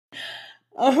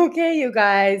Okay, you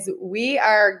guys, we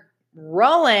are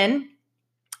rolling,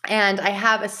 and I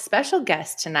have a special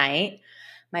guest tonight,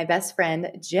 my best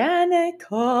friend, Janica.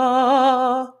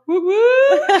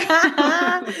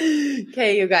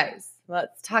 Okay, you guys,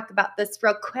 let's talk about this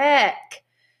real quick.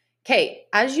 Okay,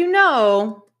 as you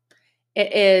know,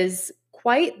 it is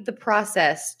quite the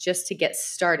process just to get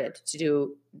started to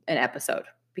do an episode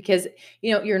because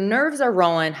your nerves are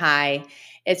rolling high.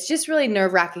 It's just really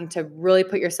nerve-wracking to really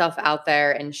put yourself out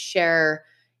there and share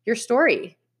your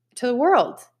story to the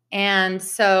world. And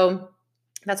so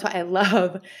that's why I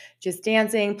love just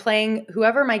dancing, playing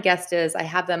whoever my guest is. I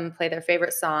have them play their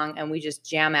favorite song and we just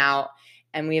jam out,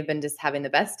 and we have been just having the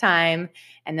best time.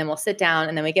 And then we'll sit down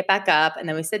and then we get back up and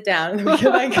then we sit down and then we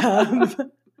get back up.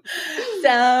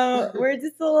 So we're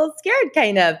just a little scared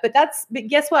kind of, but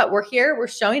guess what? We're here, we're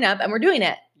showing up and we're doing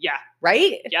it. Yeah.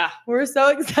 Right? Yeah. We're so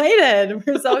excited.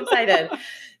 We're so excited.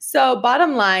 So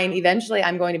bottom line, eventually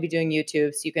I'm going to be doing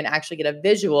YouTube so you can actually get a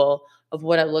visual of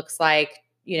what it looks like,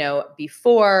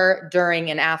 before, during,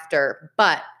 and after.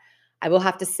 But I will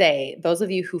have to say, those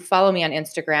of you who follow me on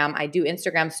Instagram, I do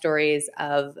Instagram stories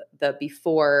of the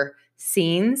before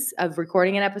scenes of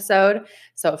recording an episode.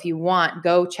 So if you want,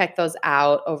 go check those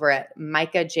out over at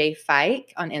Micah J.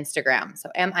 Fike on Instagram.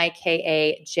 So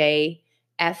MIKAJFIACK.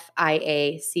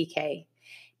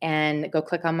 And go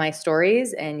click on my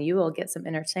stories and you will get some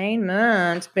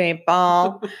entertainment,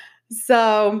 people.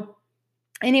 So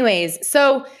anyways,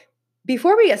 so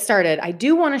before we get started, I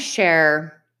do want to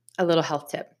share a little health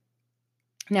tip.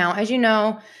 Now, as you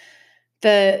know,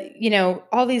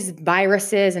 all these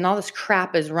viruses and all this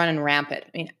crap is running rampant. I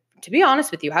mean, to be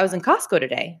honest with you, I was in Costco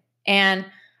today and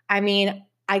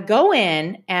I go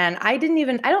in and I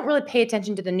don't really pay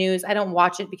attention to the news. I don't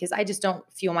watch it because I just don't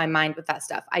fuel my mind with that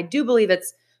stuff. I do believe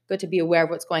it's good to be aware of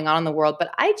what's going on in the world,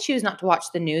 but I choose not to watch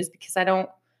the news because I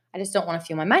just don't want to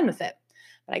fuel my mind with it.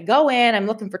 But I go in, I'm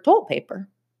looking for toilet paper.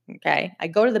 Okay. I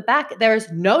go to the back.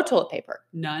 There's no toilet paper.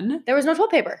 None? There was no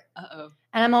toilet paper. Uh-oh.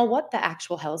 And I'm all, what the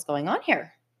actual hell is going on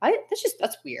here?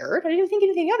 That's weird. I didn't even think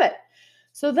anything of it.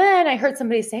 So then I heard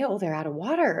somebody say, oh, they're out of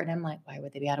water. And I'm like, why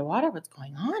would they be out of water? What's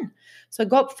going on? So I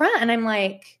go up front and I'm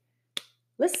like,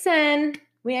 listen,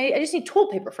 I just need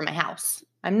toilet paper for my house.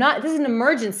 This is an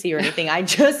emergency or anything. I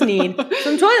just need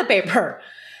some toilet paper.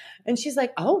 And she's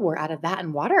like, oh, we're out of that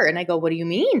and water. And I go, what do you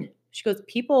mean? She goes,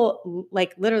 people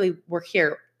literally were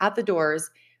here at the doors,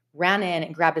 ran in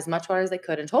and grabbed as much water as they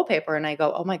could and toilet paper. And I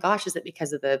go, oh my gosh, is it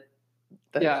because of the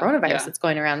coronavirus that's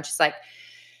going around? She's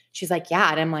like,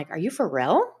 yeah. And I'm like, are you for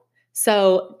real?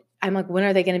 So I'm like, when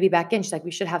are they going to be back in? She's like,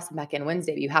 we should have some back in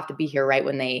Wednesday, but you have to be here right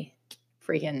when they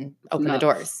freaking open the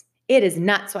doors. It is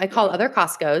nuts. So I called other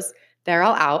Costco's. They're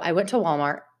all out. I went to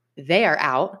Walmart. They are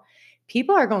out.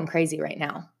 People are going crazy right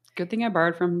now. Good thing I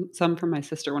borrowed some from my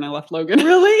sister when I left Logan.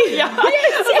 Really? Yeah. I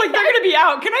was like, they're going to be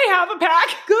out. Can I have a pack?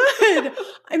 Good.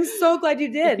 I'm so glad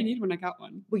you did. If you need one, I got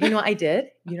one. Well, you know what I did?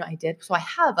 So I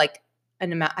have I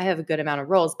have a good amount of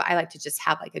rolls, but I like to just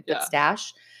have a good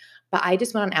stash. But I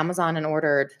just went on Amazon and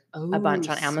ordered a bunch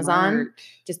on Amazon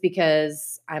just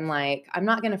because I'm like, I'm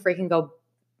not going to freaking go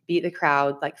beat the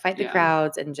crowd, fight the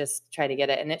crowds and just try to get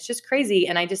it. And it's just crazy.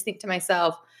 And I just think to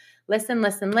myself, listen.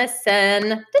 Listen,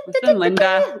 Linda.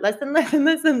 Listen,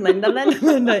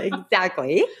 Linda.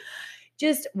 Exactly.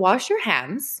 Just wash your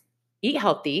hands, eat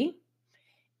healthy,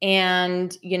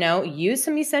 and, use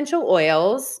some essential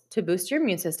oils to boost your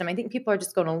immune system. I think people are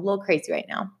just going a little crazy right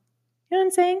now. You know what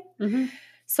I'm saying? Mm-hmm.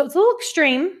 So it's a little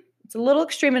extreme. It's a little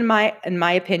extreme in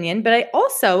my opinion, but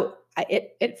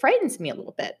it frightens me a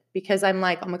little bit because I'm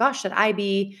like, oh my gosh, should I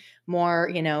be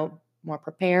more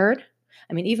prepared?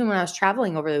 I mean, even when I was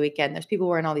traveling over the weekend, there's people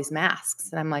wearing all these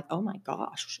masks and I'm like, oh my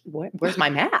gosh, where's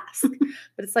my mask?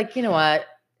 But it's like, you know what?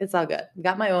 It's all good.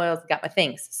 Got my oils, got my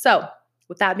things. So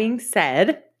with that being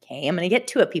said, okay, I'm going to get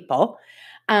to it, people.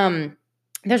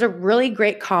 There's a really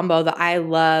great combo that I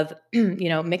love,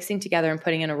 mixing together and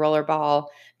putting in a roller ball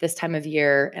this time of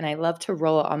year. And I love to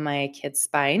roll it on my kid's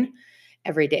spine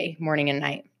every day, morning and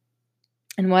night.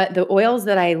 And what the oils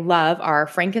that I love are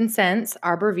frankincense,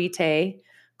 arbor vitae,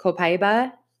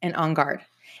 copaiba, and on guard.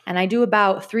 And I do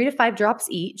about 3 to 5 drops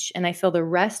each, and I fill the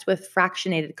rest with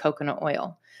fractionated coconut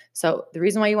oil. So the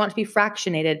reason why you want to be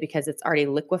fractionated because it's already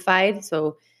liquefied.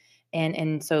 So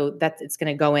it's going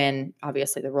to go in,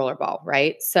 obviously, the roller ball,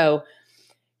 right? So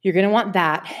you're going to want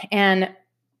that. And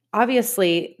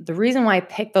obviously, the reason why I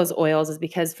pick those oils is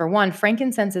because, for one,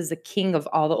 frankincense is the king of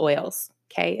all the oils,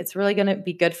 okay? It's really going to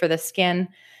be good for the skin.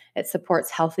 It supports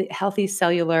healthy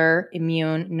cellular,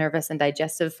 immune, nervous, and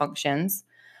digestive functions.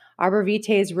 Arbor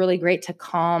vitae is really great to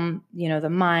calm, the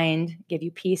mind, give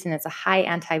you peace, and it's a high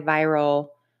antiviral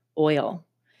oil.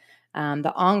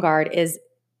 The On Guard is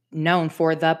known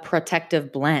for the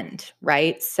protective blend,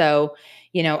 right? So,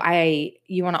 you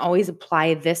want to always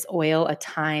apply this oil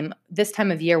this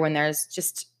time of year when there's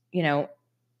just,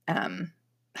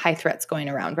 high threats going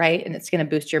around, right? And it's going to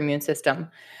boost your immune system.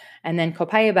 And then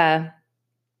copaiba,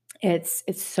 it's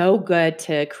so good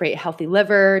to create healthy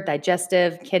liver,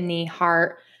 digestive, kidney,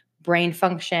 heart, brain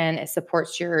function. It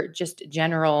supports your just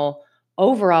general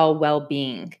overall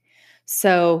well-being.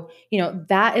 So,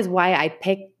 that is why I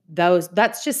picked those.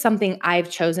 That's just something I've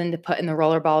chosen to put in the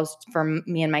roller balls for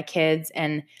me and my kids,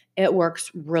 and it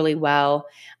works really well.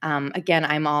 Again,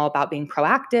 I'm all about being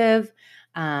proactive,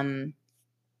 and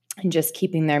just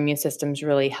keeping their immune systems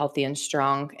really healthy and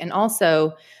strong. And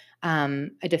also a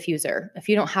diffuser. If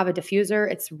you don't have a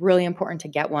diffuser, it's really important to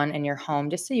get one in your home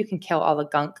just so you can kill all the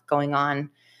gunk going on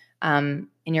in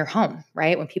your home,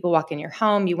 right? When people walk in your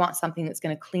home, you want something that's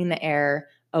going to clean the air,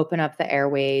 open up the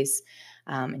airways,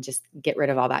 and just get rid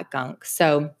of all that gunk.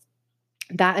 So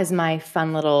that is my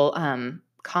fun little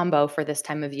combo for this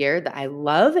time of year that I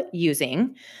love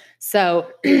using. So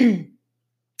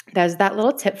there's that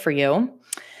little tip for you.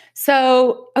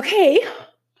 So, okay,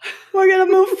 we're going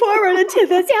to move forward into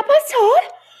this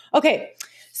episode. Okay,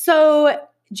 so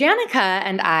Janica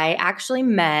and I actually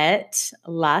met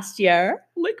last year.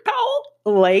 Lake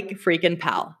Powell. Lake freaking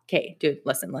Powell. Okay, dude,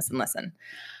 listen.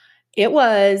 It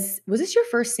was this your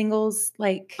first singles?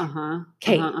 Like,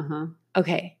 okay.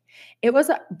 Okay. It was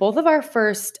both of our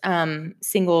first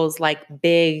singles, like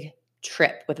big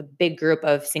trip with a big group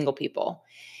of single people.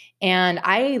 And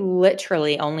I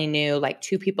literally only knew like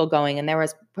 2 people going, and there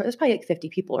was probably like 50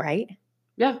 people, right?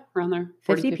 Yeah, around there.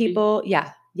 50 people.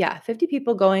 Yeah. 50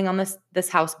 people going on this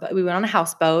houseboat. We went on a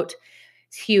houseboat.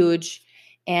 It's huge.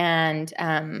 And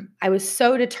I was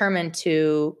so determined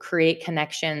to create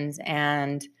connections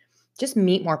and just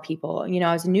meet more people.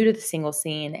 I was new to the single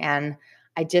scene, and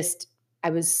I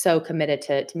was so committed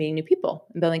to meeting new people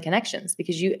and building connections,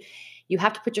 because you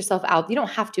have to put yourself out. You don't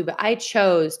have to, but I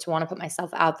chose to want to put myself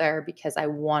out there because I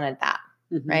wanted that,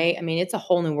 right? I mean, it's a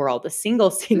whole new world. The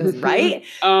single scene is right.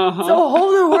 It's a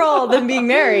whole new world than being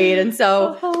married. And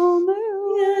so,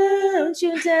 don't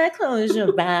you dare close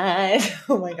your eyes.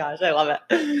 Oh my gosh, I love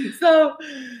it.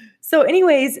 So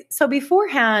anyways,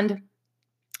 beforehand,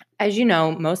 as you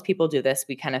know, most people do this.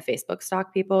 We kind of Facebook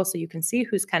stalk people, so you can see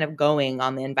who's kind of going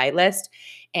on the invite list.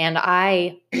 And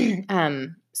I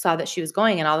saw that she was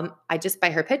going, and I just,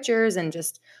 by her pictures and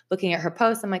just looking at her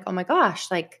posts, I'm like, oh my gosh,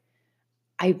 like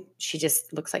she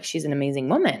just looks like she's an amazing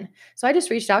woman. So I just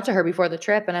reached out to her before the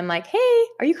trip, and I'm like, hey,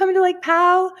 are you coming to Lake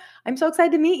Powell? I'm so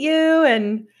excited to meet you.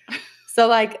 And so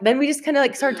then we just kind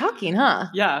of started talking, huh?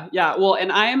 Yeah. Well,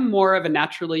 and I'm more of I'm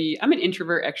an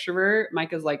introvert, extrovert.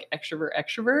 Micah's like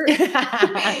extrovert.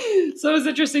 So it was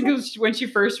interesting because when she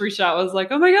first reached out, I was like,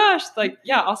 oh my gosh,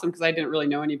 yeah, awesome. Because I didn't really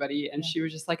know anybody. And she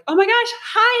was just like, oh my gosh,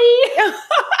 hi.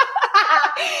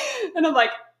 And I'm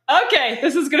like, okay,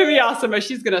 this is going to be awesome. But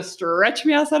she's going to stretch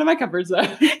me outside of my comfort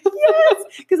zone. Yes,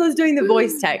 because I was doing the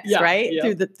voice text, right?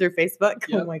 Yeah. Through Facebook.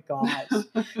 Yep. Oh my gosh.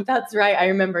 That's right. I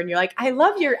remember. And you're like, I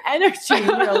love your energy. And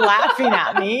you're laughing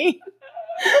at me.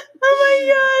 Oh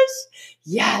my gosh.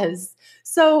 Yes.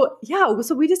 So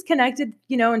we just connected,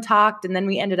 and talked. And then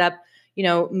we ended up,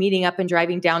 meeting up and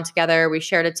driving down together. We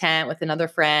shared a tent with another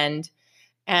friend.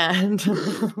 And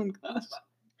oh gosh.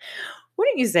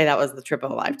 Wouldn't you say that was the trip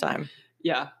of a lifetime?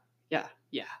 Yeah.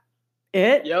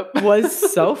 It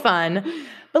was so fun.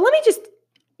 But let me just,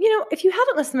 if you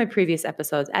haven't listened to my previous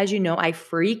episodes, as you know, I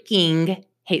freaking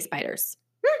hate spiders.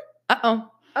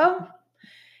 Oh.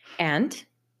 And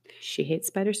she hates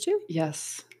spiders too.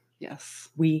 Yes.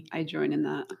 I join in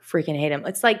that. Freaking hate them.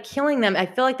 It's like killing them. I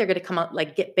feel like they're going to come up,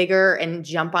 get bigger and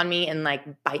jump on me and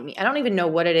bite me. I don't even know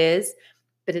what it is,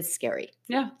 but it's scary.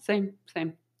 Yeah, same.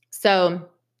 So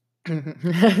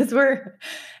as we're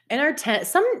in our tent,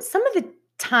 some of the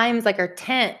times our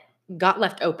tent got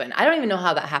left open. I don't even know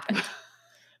how that happened,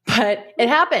 but it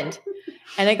happened,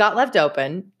 and it got left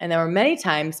open. And there were many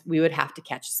times we would have to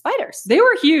catch spiders. They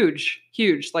were huge,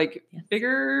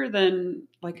 bigger than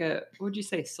what would you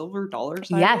say, silver dollar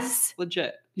size? Yes.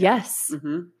 Legit. Yes.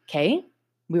 Okay.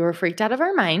 We were freaked out of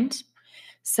our mind.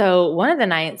 So one of the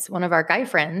nights, one of our guy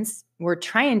friends were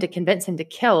trying to convince him to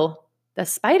kill the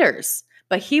spiders,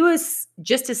 but he was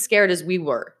just as scared as we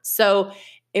were. So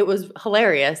it was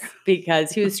hilarious because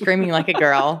he was screaming like a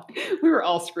girl. We were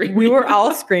all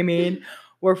screaming.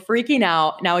 We're freaking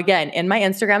out. Now, again, in my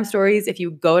Instagram stories, if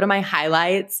you go to my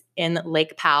highlights in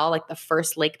Lake Powell, the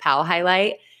first Lake Powell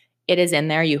highlight, It is in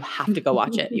there. You have to go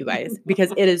watch it, you guys,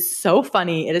 because it is so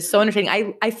funny. It is so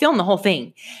entertaining. I filmed the whole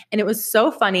thing and it was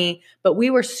so funny, but we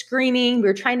were screaming. We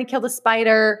were trying to kill the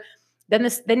spider. Then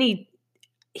he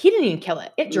didn't even kill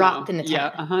it. It dropped in the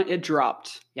tent. Yeah. It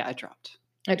dropped. Yeah, it dropped.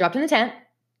 It dropped in the tent.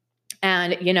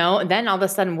 And, then all of a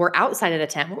sudden we're outside of the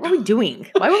tent. What were we doing?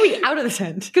 Why were we out of the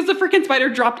tent? Because the freaking spider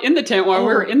dropped in the tent while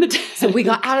we were in the tent. So we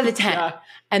got out of the tent. Yeah.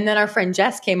 And then our friend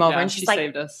Jess came over and she she's like,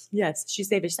 saved us. Yes, she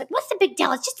saved us. She's like, what's the big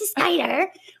deal? It's just a spider.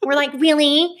 We're like,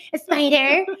 really? A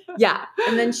spider? Yeah.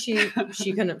 And then she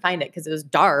couldn't find it because it was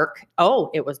dark. Oh,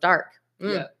 it was dark.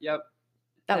 Yeah. Yep.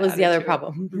 That was the other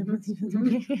problem.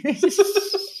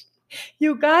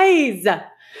 You guys,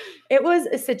 it was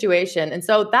a situation. And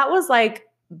so that was like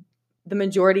the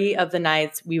majority of the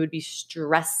nights we would be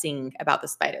stressing about the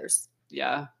spiders.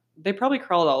 Yeah. They probably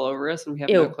crawled all over us and we have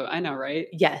no clue. I know, right?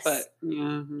 Yes. But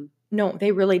yeah. No,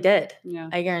 they really did. Yeah.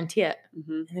 I guarantee it.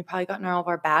 Mm-hmm. And they probably got in all of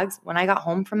our bags. When I got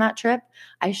home from that trip,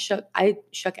 I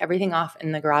shook everything off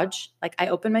in the garage. Like I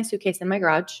opened my suitcase in my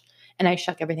garage and I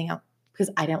shook everything out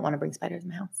because I didn't want to bring spiders in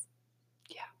my house.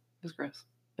 Yeah. It was gross.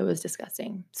 It was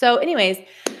disgusting. So anyways,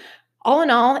 all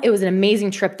in all, it was an amazing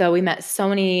trip though. We met so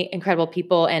many incredible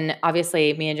people and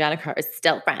obviously me and Janica are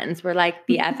still friends. We're like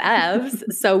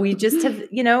BFFs. So we just have,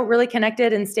 really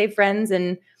connected and stayed friends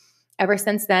and ever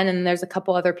since then. And there's a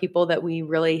couple other people that we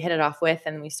really hit it off with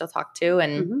and we still talk to.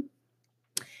 And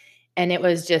it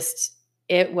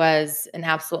was an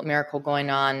absolute miracle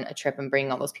going on a trip and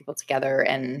bringing all those people together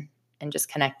and just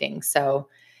connecting. So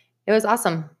it was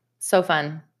awesome. So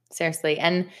fun. Seriously.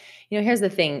 And, here's the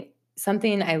thing.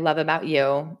 Something I love about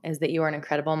you is that you are an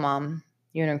incredible mom.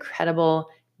 You're an incredible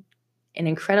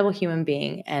human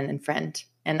being and friend.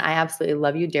 And I absolutely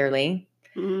love you dearly.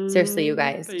 Seriously, you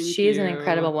guys, she is an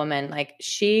incredible woman. Like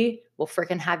she will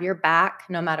freaking have your back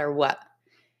no matter what.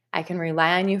 I can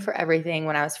rely on you for everything.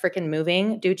 When I was freaking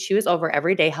moving, dude, she was over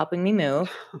every day helping me move.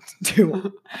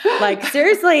 Dude, like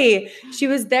seriously, she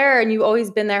was there and you've always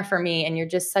been there for me. And you're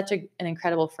just such an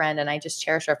incredible friend. And I just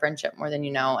cherish our friendship more than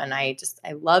you know. And I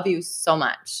love you so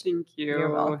much. Thank you.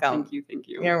 You're welcome. Thank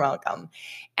you. You're welcome.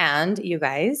 And you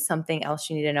guys, something else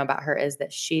you need to know about her is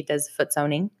that she does foot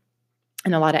zoning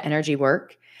and a lot of energy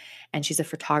work. And she's a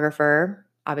photographer,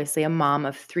 obviously a mom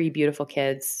of 3 beautiful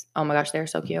kids. Oh my gosh, they're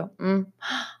so cute.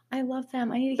 I love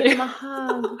them. I need to give them a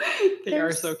hug. They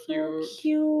are so cute.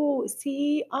 Cute.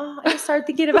 See? Oh, I just started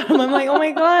thinking about them. I'm like, oh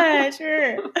my gosh.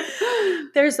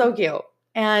 They're so cute.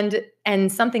 And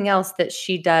something else that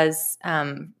she does,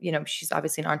 she's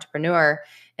obviously an entrepreneur,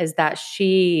 is that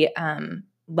she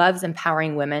loves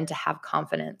empowering women to have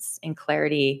confidence and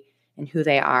clarity in who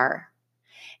they are.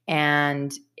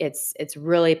 And it's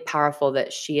really powerful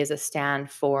that she is a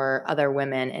stand for other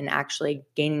women and actually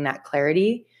gaining that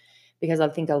clarity, because I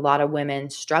think a lot of women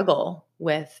struggle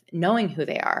with knowing who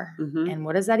they are and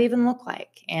what does that even look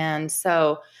like. And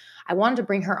so I wanted to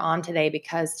bring her on today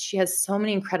because she has so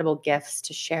many incredible gifts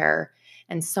to share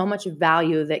and so much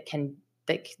value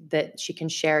that she can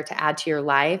share to add to your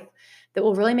life that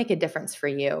will really make a difference for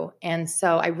you. And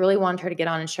so I really wanted her to get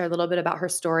on and share a little bit about her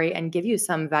story and give you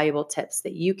some valuable tips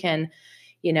that you can,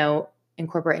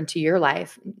 incorporate into your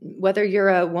life, whether you're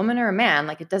a woman or a man.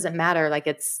 Like it doesn't matter. Like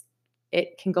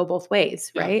it can go both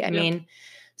ways, right? I mean,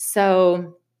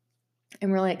 so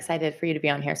I'm really excited for you to be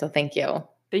on here. So thank you.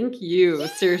 Thank you.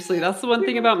 Seriously, that's the one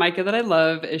thing about Micah that I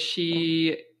love is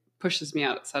she pushes me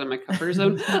outside of my comfort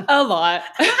zone a lot.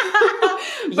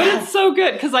 But it's so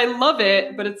good because I love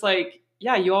it. But it's like,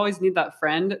 yeah, you always need that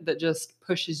friend that just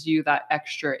pushes you that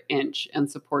extra inch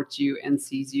and supports you and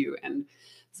sees you. And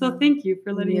so thank you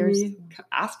for letting me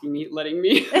let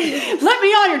me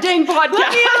on your dang podcast.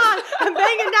 Let me on. I'm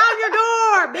banging down your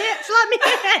door, bitch. Let me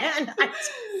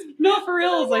in. No, for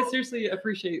reals. I seriously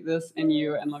appreciate this and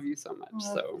you and love you so much.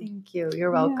 Oh, so thank you.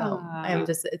 You're welcome. Yeah.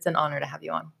 It's an honor to have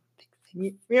you on.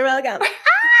 You're welcome.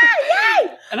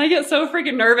 And I get so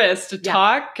freaking nervous to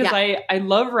talk because I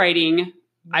love writing.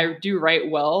 I do write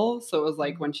well. So it was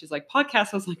like when she's like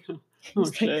podcast, I was like,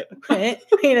 oh shit.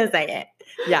 Wait a second.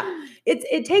 Yeah.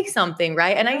 It takes something,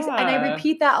 right? And I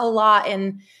repeat that a lot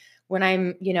when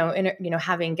I'm,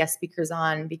 having guest speakers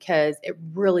on, because it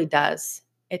really does.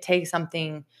 It takes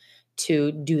something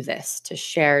to do this, to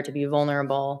share, to be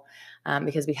vulnerable,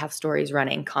 because we have stories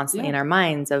running constantly in our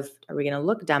minds of, are we going to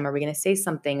look dumb? Are we going to say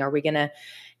something? Are we going to,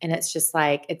 and it's just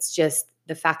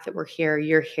the fact that we're here,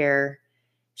 you're here,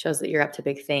 shows that you're up to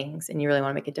big things and you really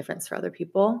want to make a difference for other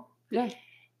people. Yeah.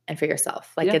 And for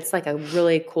yourself. Like, it's like a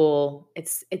really cool,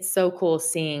 it's so cool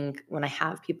seeing when I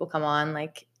have people come on,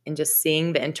 like and just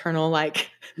seeing the internal like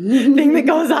thing that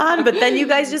goes on. But then you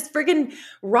guys just freaking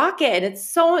rock it. And it's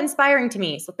so inspiring to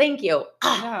me. So thank you.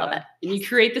 Love it. And you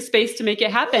create the space to make it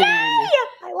happen. Yeah,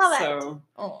 I love it.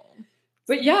 Oh.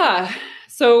 But yeah,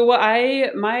 so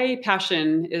my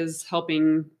passion is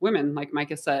helping women, like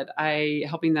Micah said,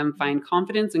 helping them find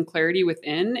confidence and clarity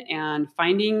within and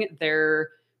finding their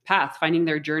path, finding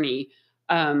their journey.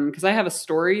 Because I have a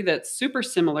story that's super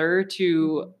similar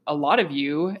to a lot of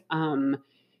you.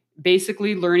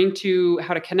 Basically learning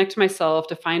how to connect to myself,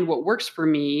 to find what works for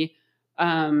me.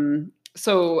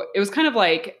 So it was kind of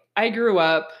like I grew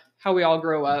up, how we all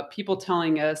grow up, people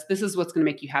telling us, this is what's going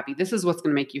to make you happy. This is what's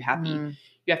going to make you happy. You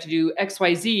have to do X,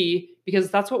 Y, Z, because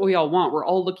that's what we all want. We're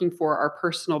all looking for our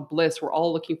personal bliss. We're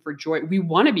all looking for joy. We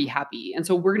want to be happy. And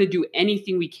so we're going to do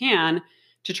anything we can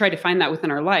to try to find that within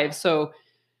our lives. So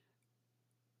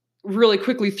really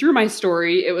quickly through my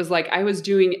story, it was like I was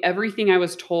doing everything I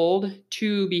was told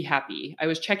to be happy. I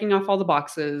was checking off all the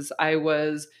boxes. I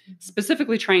was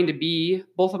specifically trying to be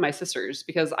both of my sisters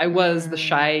because I was the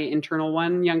shy internal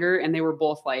one younger, and they were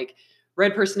both like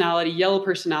red personality, yellow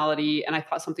personality. And I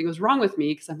thought something was wrong with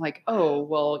me because I'm like, oh,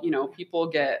 well, you know, people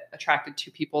get attracted to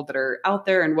people that are out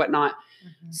there and whatnot.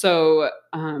 So,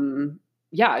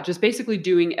 yeah, just basically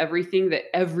doing everything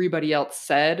that everybody else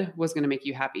said was going to make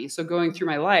you happy. So going through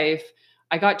my life,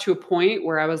 I got to a point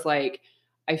where I was like,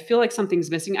 I feel like something's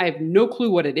missing. I have no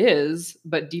clue what it is,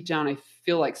 but deep down, I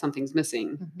feel like something's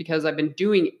missing because I've been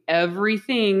doing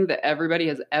everything that everybody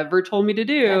has ever told me to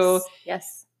do.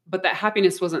 Yes. But that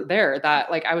happiness wasn't there.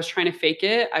 That like I was trying to fake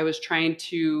it. I was trying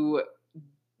to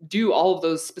do all of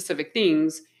those specific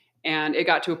things. And it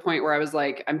got to a point where I was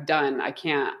like, I'm done. I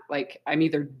can't, like, I'm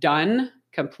either done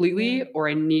completely or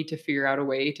I need to figure out a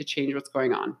way to change what's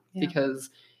going on because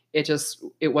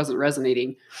it wasn't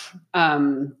resonating.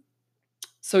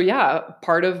 So yeah,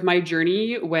 part of my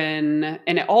journey and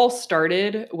it all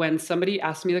started when somebody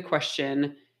asked me the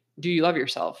question, do you love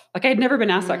yourself? Like I had never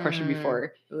been asked that question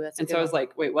before. Ooh, and so I was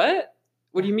like, wait, what?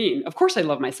 What do you mean? Of course I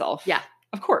love myself. Yeah.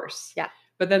 Of course. Yeah.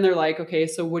 But then they're like, okay,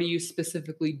 so what do you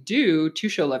specifically do to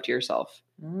show love to yourself?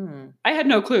 I had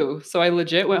no clue. So I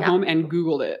legit went home and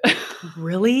Googled it.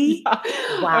 Really? Wow.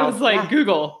 I was like,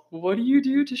 Google, what do you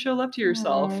do to show love to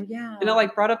yourself? Yeah. And it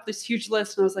like brought up this huge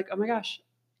list. And I was like, oh my gosh,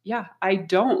 yeah, I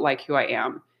don't like who I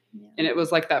am. Yeah. And it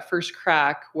was like that first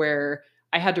crack where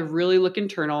I had to really look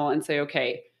internal and say,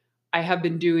 okay, I have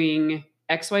been doing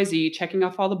XYZ, checking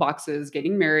off all the boxes,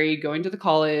 getting married, going to the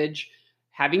college,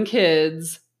 having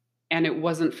kids, and it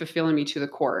wasn't fulfilling me to the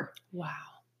core. Wow.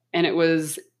 And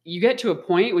you get to a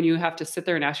point when you have to sit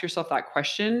there and ask yourself that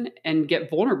question and get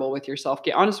vulnerable with yourself,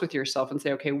 get honest with yourself and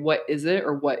say, okay, what is it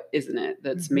or what isn't it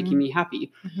that's making me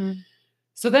happy?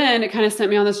 So then it kind of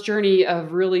sent me on this journey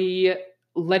of really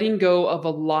letting go of a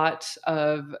lot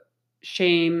of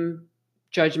shame,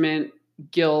 judgment,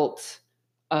 guilt,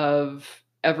 of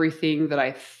everything that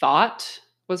I thought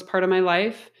was part of my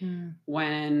life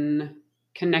when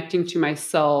connecting to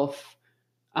myself,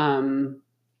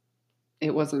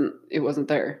 it wasn't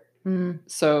there.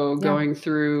 So going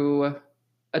through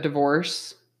a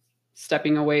divorce,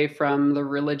 stepping away from the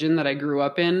religion that I grew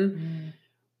up in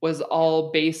was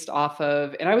all based off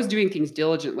of, and I was doing things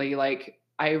diligently. Like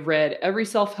I read every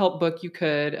self-help book you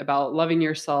could about loving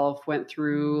yourself, went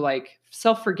through like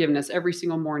self-forgiveness every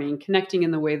single morning, connecting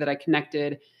in the way that I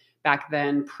connected back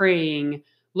then, praying,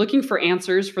 looking for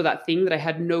answers for that thing that I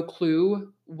had no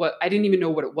clue I didn't even know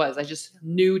what it was. I just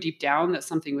knew deep down that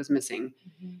something was missing.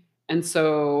 And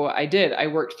so I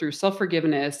worked through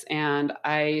self-forgiveness and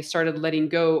I started letting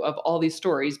go of all these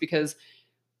stories because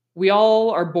we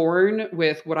all are born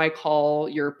with what I call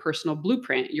your personal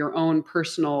blueprint, your own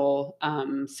personal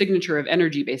signature of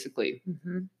energy, basically.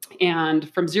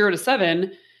 And from 0 to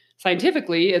 7,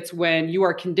 scientifically, it's when you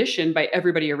are conditioned by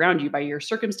everybody around you, by your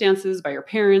circumstances, by your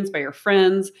parents, by your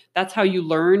friends. That's how you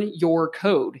learn your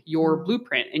code, your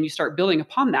blueprint, and you start building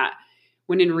upon that.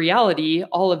 When in reality,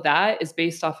 all of that is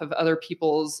based off of other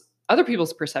people's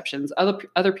perceptions,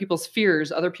 other people's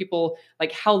fears, other people,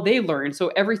 like how they learn. So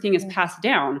everything is passed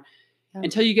down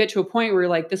until you get to a point where you're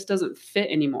like, this doesn't fit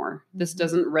anymore. This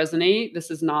doesn't resonate. This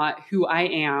is not who I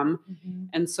am.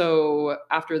 And so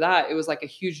after that, it was like a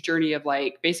huge journey of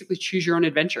like, basically choose your own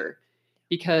adventure.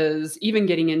 Because even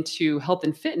getting into health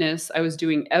and fitness, I was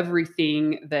doing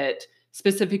everything that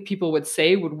specific people would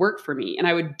say would work for me. And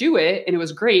I would do it and it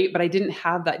was great, but I didn't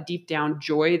have that deep down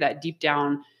joy, that deep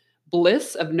down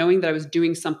bliss of knowing that I was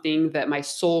doing something that my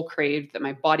soul craved, that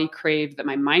my body craved, that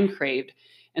my mind craved.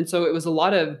 And so it was a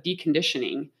lot of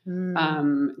deconditioning,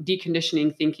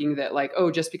 deconditioning, thinking that like,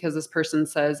 oh, just because this person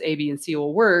says A, B, and C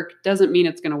will work doesn't mean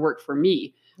it's going to work for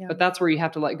me. But that's where you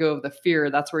have to let go of the fear.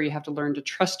 That's where you have to learn to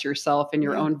trust yourself and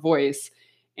your own voice.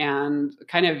 And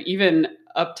kind of even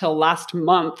up till last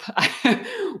month,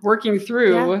 working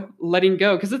through letting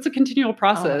go, because it's a continual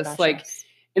process.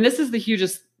 And this is the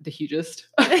hugest.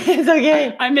 It's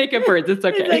okay. I make up words. It's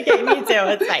okay. It's okay. Me too.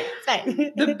 It's fine. It's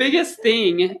fine. The biggest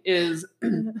thing is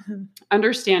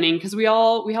understanding, because we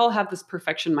all have this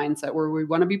perfection mindset where we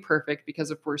want to be perfect,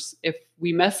 because if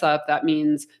we mess up, that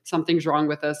means something's wrong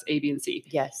with us, A, B, and C.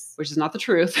 Yes. Which is not the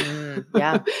truth.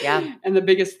 Yeah. And the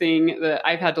biggest thing that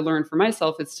I've had to learn for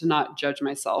myself is to not judge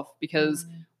myself, because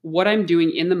what I'm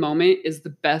doing in the moment is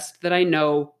the best that I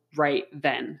know right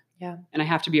then. Yeah. And I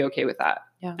have to be okay with that.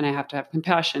 Yeah. And I have to have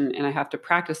compassion, and I have to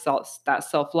practice that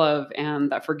self-love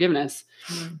and that forgiveness.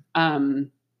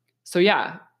 So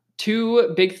yeah,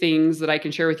 2 big things that I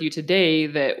can share with you today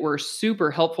that were super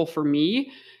helpful for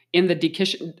me in the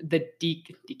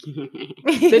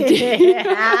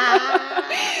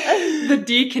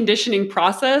deconditioning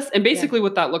process. And basically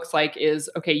what that looks like is,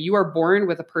 okay, you are born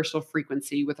with a personal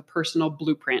frequency, with a personal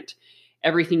blueprint.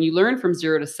 Everything you learn from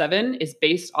 0 to 7 is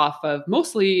based off of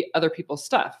mostly other people's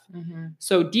stuff.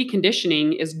 So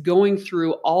deconditioning is going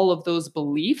through all of those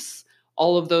beliefs,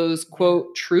 all of those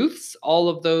quote truths, all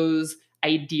of those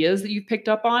ideas that you've picked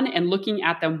up on, and looking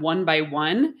at them one by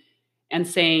one and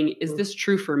saying, is this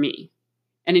true for me?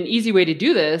 And an easy way to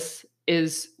do this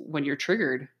is when you're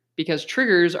triggered, because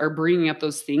triggers are bringing up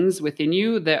those things within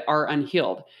you that are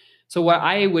unhealed. So what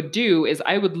I would do is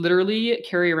I would literally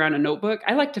carry around a notebook.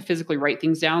 I like to physically write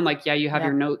things down. Like, you have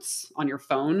your notes on your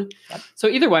phone. So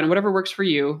either one, whatever works for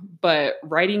you, but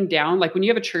writing down, like when you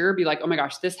have a trigger, be like, oh my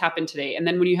gosh, this happened today. And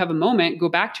then when you have a moment, go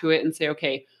back to it and say,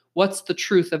 okay, what's the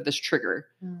truth of this trigger?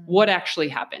 What actually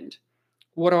happened?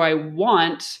 What do I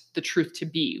want the truth to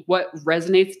be? What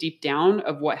resonates deep down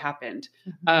of what happened?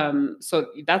 So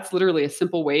that's literally a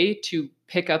simple way to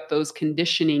pick up those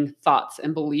conditioning thoughts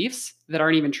and beliefs that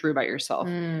aren't even true about yourself,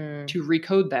 to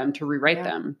recode them, to rewrite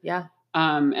them. Yeah.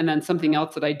 And then something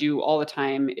else that I do all the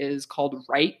time is called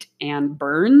write and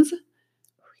burns.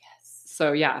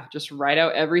 So yeah, just write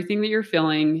out everything that you're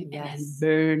feeling and then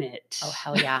burn it. Oh,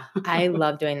 hell yeah. I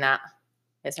love doing that.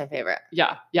 It's my favorite.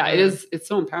 Yeah. It is. It's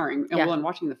so empowering. And and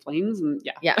watching the flames and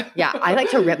Yeah. I like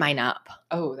to rip mine up.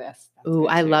 Oh, that's Ooh,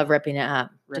 I love ripping it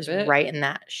up. Rip just it. Writing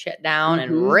that shit down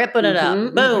and ripping it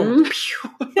up. Boom.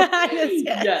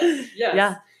 Yes.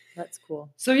 Yeah. That's cool.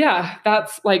 So yeah,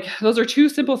 that's like, those are 2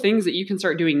 simple things that you can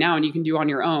start doing now and you can do on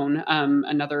your own.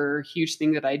 Another huge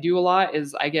thing that I do a lot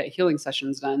is I get healing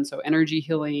sessions done. So energy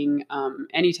healing,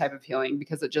 any type of healing,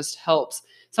 because it just helps.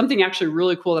 Something actually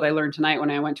really cool that I learned tonight when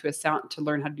I went to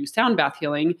learn how to do sound bath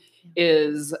healing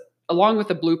is, along with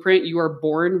the blueprint, you are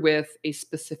born with a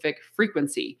specific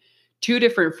frequency. 2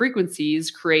 different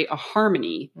frequencies create a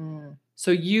harmony.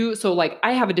 So like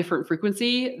I have a different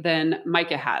frequency than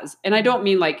Micah has. And I don't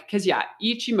mean like, cause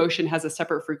each emotion has a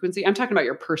separate frequency. I'm talking about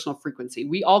your personal frequency.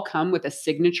 We all come with a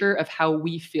signature of how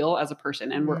we feel as a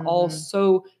person. And we're all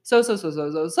so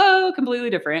completely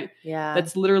different. Yeah.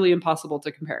 That's literally impossible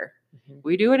to compare.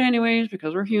 We do it anyways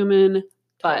because we're human.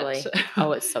 Totally. But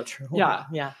oh, it's so true.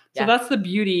 Yeah. So that's the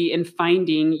beauty in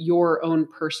finding your own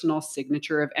personal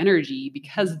signature of energy,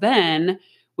 because then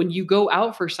when you go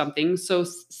out for something, so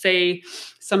say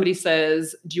somebody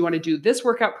says, do you want to do this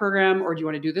workout program or do you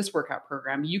want to do this workout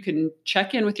program? You can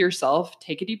check in with yourself,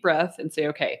 take a deep breath and say,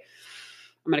 okay,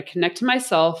 I'm going to connect to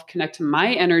myself, connect to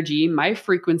my energy, my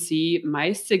frequency,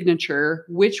 my signature.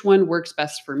 Which one works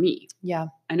best for me? Yeah.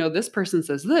 I know this person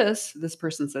says this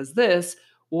person says this.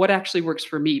 What actually works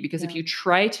for me? Because if you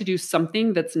try to do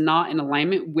something that's not in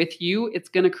alignment with you, it's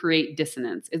going to create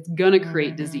dissonance. It's going to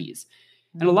create disease.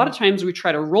 And a lot of times we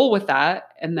try to roll with that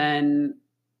and then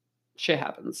shit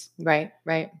happens. Right.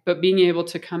 But being able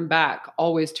to come back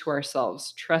always to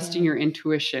ourselves, trusting your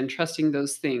intuition, trusting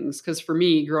those things. Because for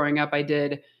me, growing up,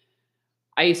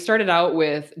 I started out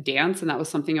with dance, and that was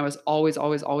something I was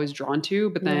always drawn to.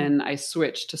 But then I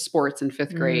switched to sports in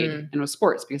 5th grade, and it was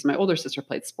sports because my older sister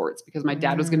played sports, because my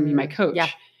dad was going to be my coach. Yeah.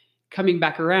 Coming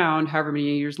back around, however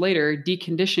many years later,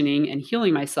 deconditioning and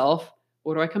healing myself.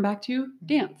 What do I come back to?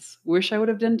 Dance. Wish I would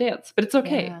have done dance, but it's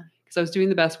okay because I was doing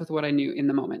the best with what I knew in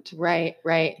the moment. Right.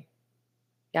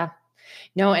 Yeah.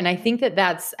 No, and I think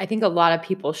I think a lot of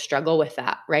people struggle with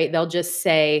that, right? They'll just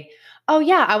say, oh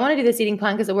yeah, I want to do this eating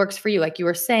plan because it works for you, like you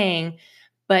were saying.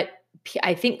 But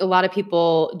I think a lot of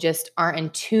people just aren't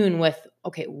in tune with,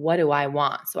 okay, what do I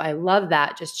want? So I love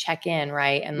that. Just check in,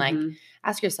 right? And like,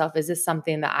 ask yourself, is this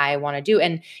something that I want to do?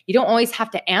 And you don't always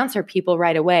have to answer people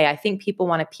right away. I think people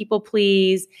want to people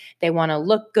please. They want to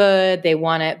look good. They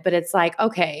want it, but it's like,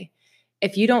 okay,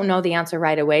 if you don't know the answer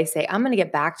right away, say, I'm going to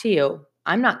get back to you.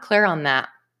 I'm not clear on that.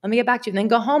 Let me get back to you. And then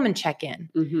go home and check in.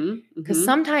 Because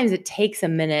sometimes it takes a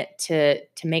minute to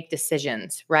make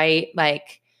decisions, right?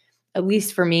 Like, at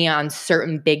least for me on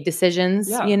certain big decisions,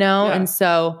 you know? And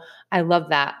so I love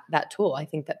that tool. I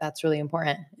think that that's really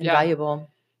important and valuable.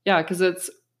 Yeah, because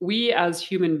we as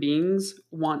human beings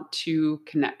want to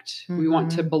connect. We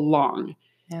want to belong.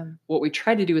 Yeah. What we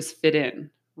try to do is fit in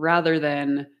rather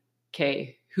than,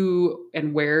 okay, who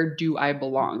and where do I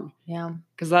belong? Yeah.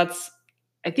 Because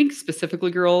I think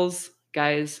specifically girls,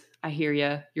 guys, I hear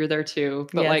you. You're there too.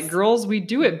 But like girls, we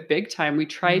do it big time. We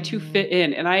try to fit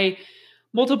in. And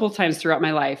multiple times throughout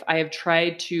my life, I have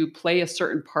tried to play a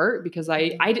certain part because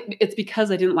it's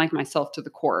because I didn't like myself to the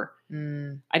core.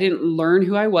 I didn't learn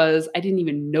who I was. I didn't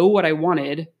even know what I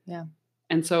wanted. Yeah.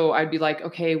 And so I'd be like,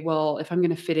 okay, well, if I'm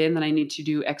going to fit in, then I need to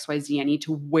do XYZ. I need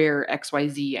to wear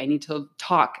XYZ. I need to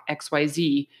talk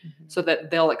XYZ so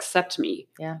that they'll accept me.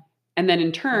 Yeah. And then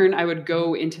in turn, I would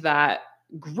go into that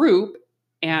group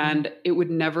and it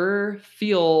would never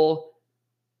feel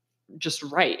just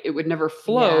right. It would never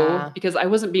flow because I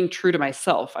wasn't being true to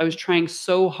myself. I was trying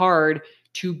so hard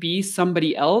to be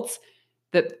somebody else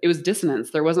that it was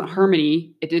dissonance. There wasn't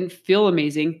harmony. It didn't feel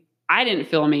amazing. I didn't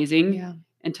feel amazing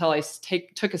until I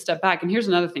took a step back. And here's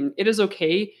another thing. It is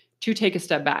okay to take a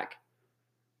step back,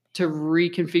 to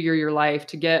reconfigure your life,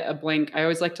 to get a blank. I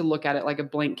always like to look at it like a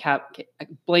blank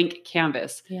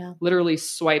canvas. Yeah. Literally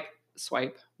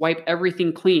wipe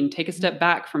everything clean. Take a step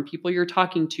back from people you're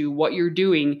talking to, what you're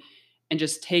doing, and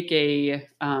just take a,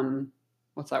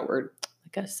 what's that word?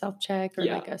 Like a self-check or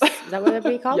is that what it'd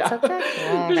be called? Self-check?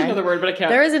 Oh, there's another word, but I can't.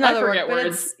 There is another word, but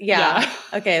words.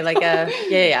 Okay. Like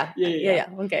yeah.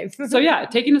 Okay. So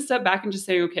taking a step back and just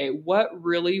saying, okay, what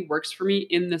really works for me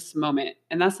in this moment?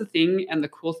 And that's the thing. And the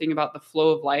cool thing about the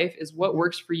flow of life is what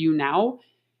works for you now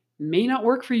may not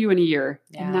work for you in a year.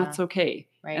 And that's okay.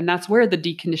 Right. And that's where the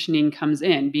deconditioning comes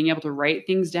in, being able to write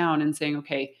things down and saying,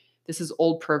 okay, this is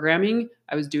old programming.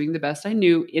 I was doing the best I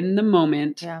knew in the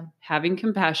moment, having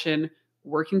compassion,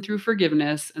 working through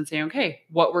forgiveness and saying, okay,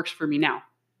 what works for me now?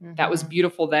 That was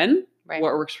beautiful then. Right.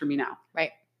 What works for me now? Right.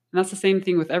 And that's the same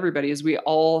thing with everybody is we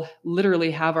all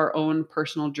literally have our own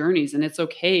personal journeys, and it's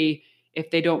okay if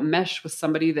they don't mesh with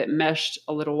somebody that meshed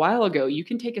a little while ago. You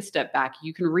can take a step back.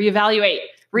 You can reevaluate,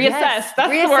 reassess. Yes,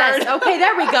 that's reassess. the word. Okay,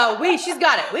 there we go. She's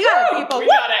got it. We got it, people. We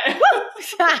got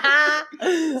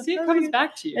it. See, it comes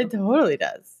back to you. It totally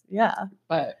does. Yeah.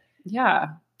 But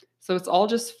so it's all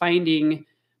just finding.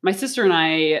 My sister and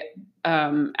I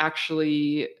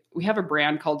actually, we have a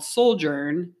brand called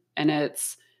Sojourn, and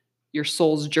it's your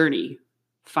soul's journey,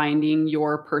 finding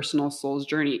your personal soul's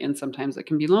journey. And sometimes it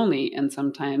can be lonely, and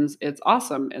sometimes it's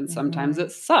awesome, and sometimes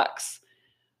it sucks.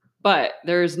 But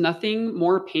there's nothing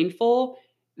more painful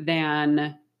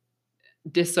than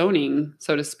disowning,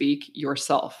 so to speak,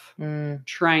 yourself,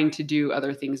 trying to do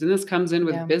other things. And this comes in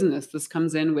with business. This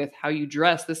comes in with how you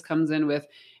dress. This comes in with,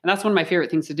 and that's one of my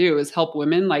favorite things to do is help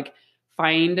women like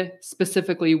find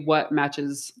specifically what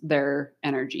matches their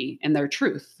energy and their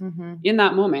truth in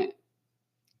that moment.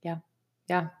 Yeah.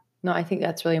 Yeah. No, I think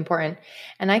that's really important.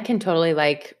 And I can totally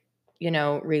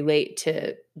relate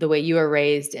to the way you were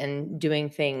raised and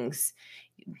doing things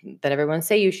that everyone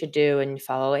say you should do and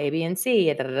follow A, B, and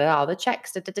C, all the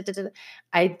checks.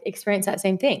 I experienced that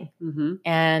same thing.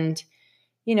 And,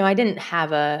 I didn't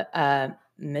have a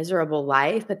miserable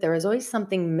life, but there was always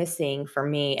something missing for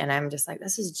me. And I'm just like,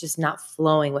 this is just not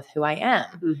flowing with who I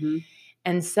am.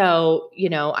 And so,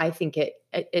 I think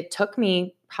it took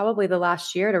me probably the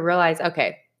last year to realize,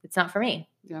 okay, it's not for me.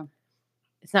 Yeah.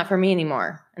 It's not for me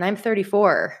anymore. And I'm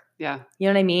 34. Yeah. You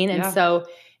know what I mean? And so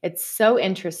it's so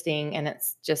interesting, and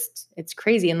it's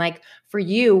crazy. And like for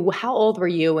you, how old were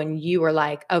you when you were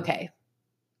like, okay,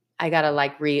 I gotta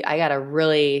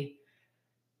really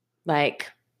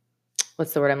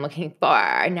what's the word I'm looking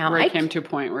for? Now where I came to a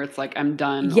point where it's like, I'm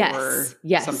done. Yes.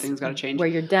 Something's got to change. Where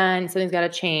you're done. Something's got to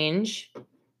change.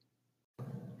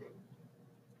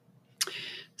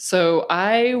 So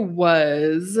I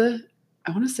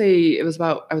want to say I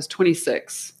was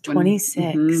 26.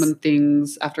 26. When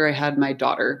things, after I had my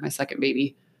daughter, my second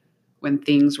baby, when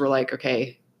things were like,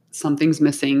 okay, something's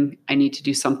missing. I need to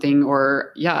do something.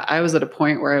 Or I was at a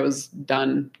point where I was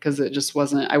done because it just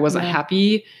I wasn't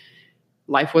happy.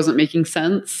 Life wasn't making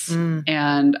sense.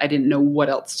 And I didn't know what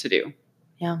else to do.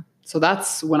 Yeah. So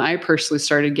that's when I personally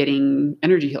started getting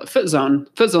energy healing. Foot zone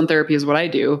therapy is what I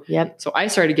do. Yep. So I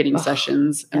started getting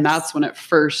sessions, and that's when it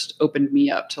first opened me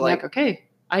up to like, okay,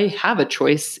 I have a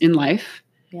choice in life.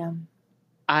 Yeah.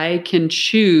 I can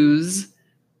choose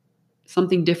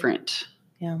something different.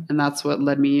 Yeah. And that's what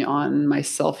led me on my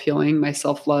self-healing, my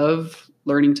self-love,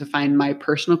 learning to find my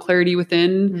personal clarity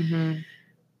within, Mm-hmm.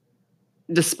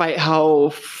 despite how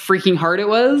freaking hard it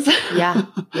was. Yeah.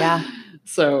 Yeah.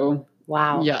 So,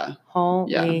 Wow. yeah.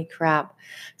 Holy crap.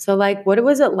 So like, what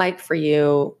was it like for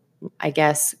you, I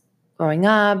guess, growing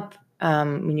up,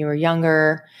 when you were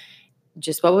younger?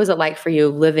 Just what was it like for you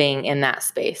living in that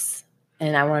space?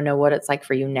 And I want to know what it's like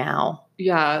for you now.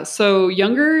 Yeah. So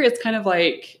younger, it's kind of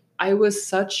like I was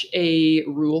such a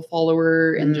rule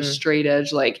follower and just straight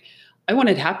edge. Like I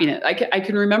wanted happiness. I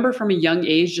can remember from a young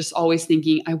age just always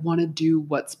thinking, I want to do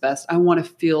what's best. I want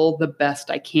to feel the best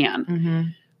I can. Mm-hmm.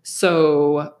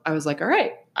 So I was like, all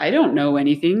right, I don't know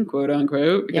anything, quote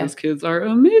unquote, because kids are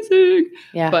amazing.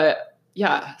 Yeah. But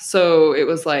yeah, so it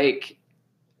was like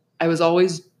I was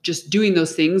always just doing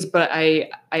those things, but I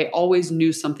always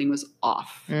knew something was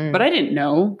off. But I didn't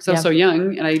know because I was so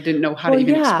young and I didn't know how to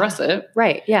even express it.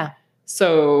 Right. Yeah.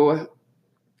 So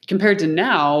compared to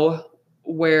now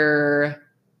where,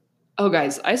 oh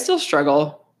guys, I still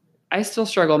struggle. I still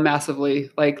struggle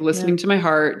massively, like listening to my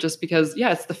heart just because,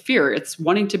 it's the fear. It's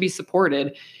wanting to be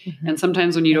supported. Mm-hmm. And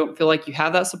sometimes when you don't feel like you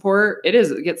have that support,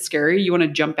 it gets scary. You want to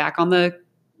jump back on the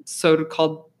so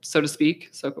to speak.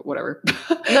 So whatever.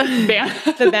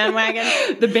 The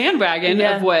bandwagon. The bandwagon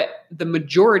of what the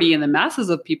majority and the masses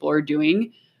of people are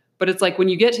doing. But it's like when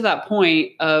you get to that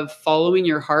point of following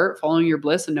your heart, following your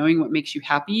bliss and knowing what makes you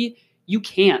happy, you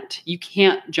can't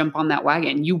jump on that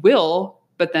wagon. You will,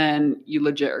 but then you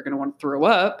legit are going to want to throw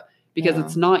up because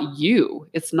it's not you.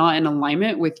 It's not in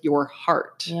alignment with your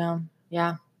heart. Yeah.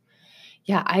 Yeah.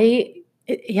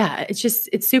 Yeah.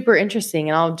 It's super interesting.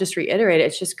 And I'll just reiterate,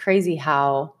 it's just crazy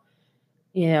how,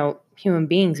 human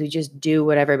beings, we just do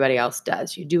what everybody else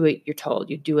does. You do what you're told.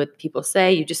 You do what people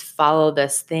say. You just follow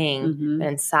this thing. Mm-hmm. But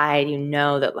inside,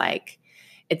 that like,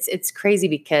 it's crazy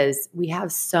because we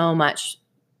have so much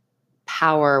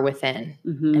power within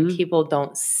and people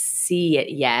don't see it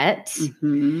yet.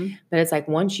 Mm-hmm. But it's like,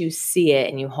 once you see it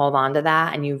and you hold on to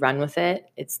that and you run with it,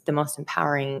 it's the most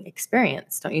empowering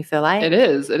experience. Don't you feel like? It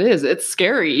is. It's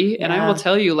scary. Yeah. And I will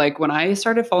tell you, like when I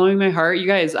started following my heart, you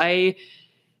guys,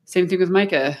 same thing with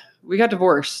Micah. We got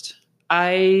divorced.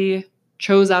 I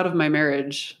chose out of my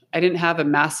marriage. I didn't have a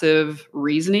massive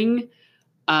reasoning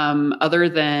other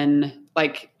than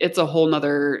like it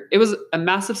was a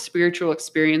massive spiritual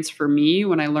experience for me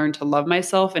when I learned to love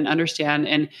myself and understand.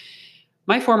 And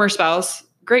my former spouse,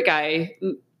 great guy,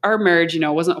 our marriage,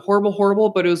 wasn't horrible,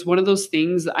 but it was one of those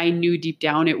things that I knew deep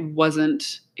down it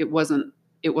wasn't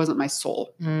my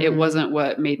soul. It wasn't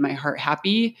what made my heart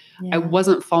happy. Yeah. I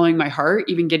wasn't following my heart,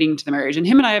 even getting into the marriage. And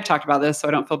him and I have talked about this, so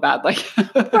I don't feel bad. Like,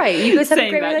 right. You guys have a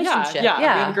great relationship. Yeah. We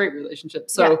have a great relationship.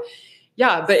 So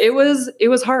but it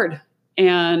was hard.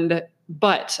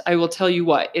 But I will tell you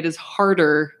what, it is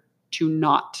harder to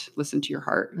not listen to your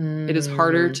heart. It is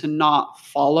harder to not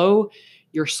follow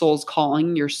your soul's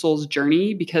calling, your soul's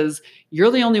journey, because you're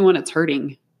the only one it's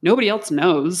hurting. Nobody else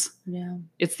knows. Yeah.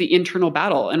 It's the internal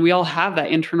battle. And we all have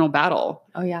that internal battle.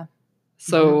 Oh yeah.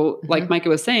 So like Micah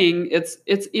was saying,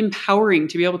 it's empowering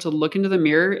to be able to look into the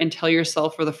mirror and tell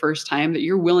yourself for the first time that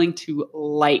you're willing to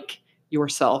like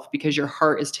yourself because your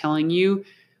heart is telling you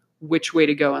which way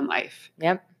to go in life.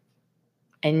 Yep.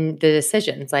 And the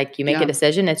decisions, like you make a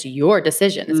decision, it's your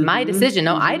decision. It's my decision.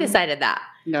 No, I decided that.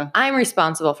 Yeah. I'm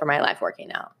responsible for my life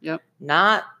working out. Yep.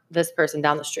 Not this person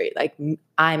down the street. Like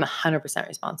I'm 100%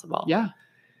 responsible. Yeah.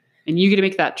 And you get to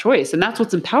make that choice. And that's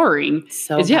what's empowering.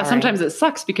 Sometimes it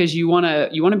sucks because you want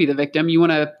to be the victim. You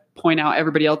want to point out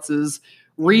everybody else's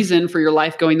reason for your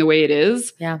life going the way it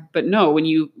is. Yeah. But no, when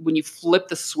you flip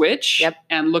the switch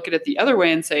and look at it the other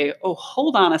way and say, oh,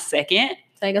 hold on a second.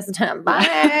 Take us time. Bye.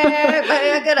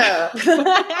 Bye.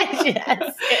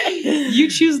 Yes. You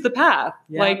choose the path.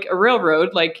 Like a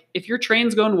railroad. Like if your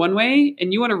train's going one way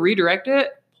and you want to redirect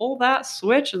it, pull that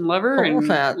switch and lever and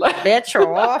that bitch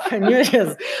off and you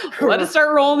just let it start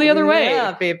rolling the other way.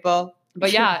 Yeah, people.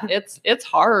 But it's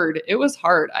hard. It was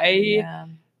hard. It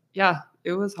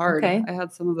was hard. Okay. I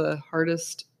had some of the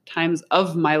hardest times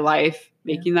of my life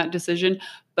making that decision.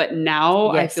 But now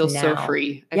I feel so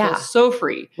free. I feel so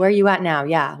free. Where are you at now?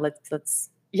 Yeah. Let's.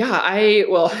 Yeah,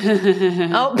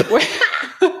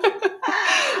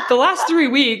 the last 3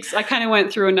 weeks, I kind of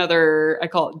went through another, I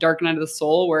call it dark night of the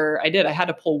soul, where I had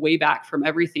to pull way back from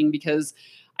everything because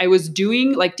I was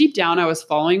doing, like deep down, I was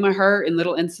following my heart in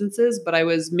little instances, but I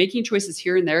was making choices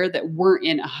here and there that weren't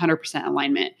in 100%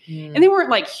 alignment. And they weren't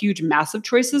like huge, massive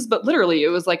choices, but literally it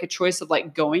was like a choice of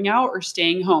like going out or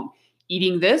staying home.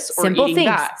 Eating this or simple eating things.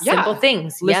 that. Simple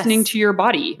things. Listening to your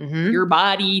body. Your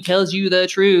body tells you the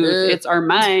truth. It's our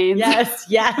minds. Yes.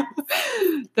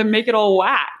 That make it all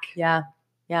whack. Yeah.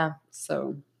 Yeah.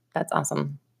 So that's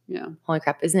awesome. Yeah. Holy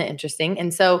crap. Isn't it interesting?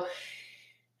 And so,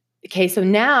 okay, so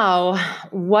now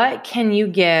what can you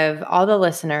give all the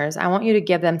listeners? I want you to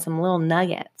give them some little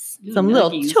nuggets, some little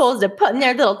tools to put in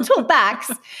their little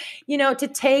toolbox, to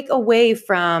take away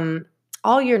from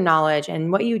all your knowledge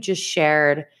and what you just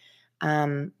shared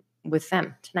with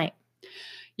them tonight.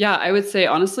 Yeah, I would say,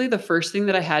 honestly, the first thing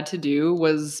that I had to do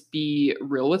was be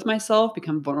real with myself,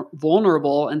 become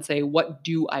vulnerable, and say, what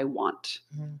do I want?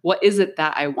 Mm-hmm. What is it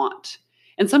that I want?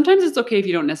 And sometimes it's okay if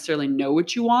you don't necessarily know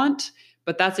what you want,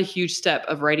 but that's a huge step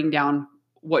of writing down,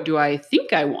 what do I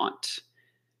think I want?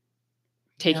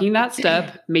 Taking that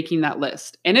step, making that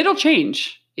list. And it'll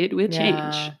change. It will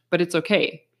change, but it's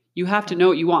okay. You have to know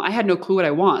what you want. I had no clue what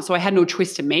I want, so I had no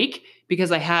choice to make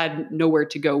because I had nowhere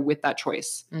to go with that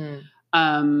choice.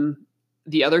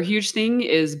 The other huge thing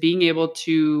is being able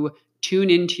to tune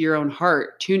into your own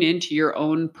heart, tune into your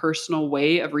own personal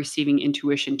way of receiving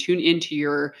intuition, tune into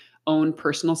your own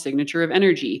personal signature of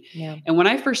energy. Yeah. And when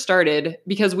I first started,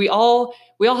 because we all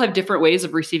have different ways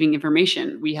of receiving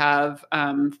information. We have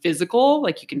physical,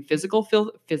 like you can physically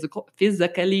feel. You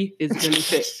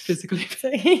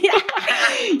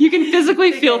can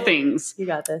physically feel things. You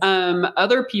got this.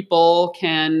 Other people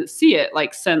can see it,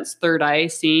 like sense, third eye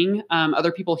seeing.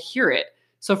 Other people hear it.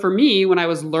 So for me, when I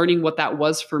was learning what that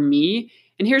was for me,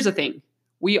 and here's the thing,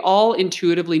 we all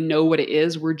intuitively know what it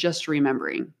is. We're just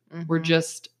remembering. Mm-hmm. We're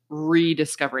just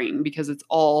rediscovering because it's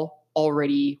all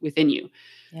already within you.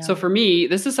 Yeah. So for me,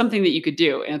 this is something that you could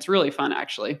do, and it's really fun,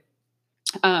 actually.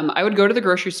 I would go to the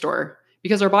grocery store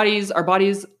because our bodies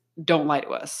don't lie to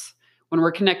us when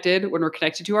we're connected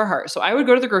to our heart. So I would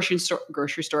go to the grocery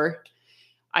store.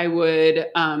 I would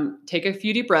take a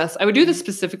few deep breaths. I would do this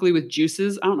specifically with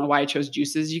juices. I don't know why I chose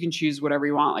juices. You can choose whatever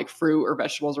you want, like fruit or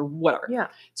vegetables or whatever. Yeah.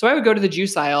 So I would go to the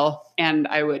juice aisle and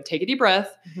I would take a deep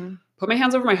breath, put my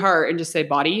hands over my heart and just say,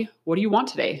 body, what do you want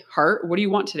today? Heart, what do you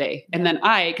want today? Yeah. And then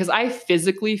because I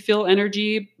physically feel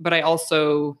energy, but I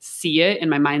also see it in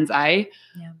my mind's eye.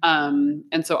 Yeah.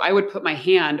 And so I would put my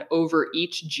hand over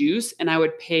each juice and I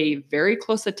would pay very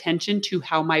close attention to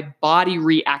how my body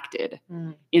reacted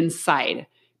inside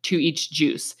to each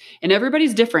juice. And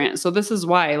everybody's different. So this is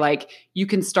why, like, you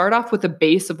can start off with a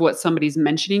base of what somebody's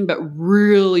mentioning, but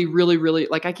really, really, really,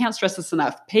 like, I can't stress this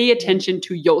enough. Pay attention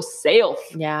to yourself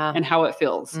and how it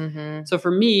feels. Mm-hmm. So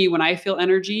for me, when I feel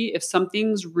energy, if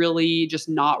something's really just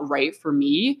not right for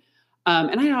me,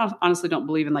 and I honestly don't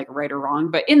believe in like right or wrong,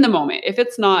 but in the moment, if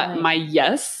it's not my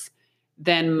yes,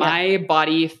 then my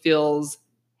body feels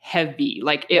heavy.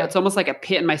 Like it's almost like a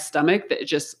pit in my stomach that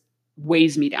just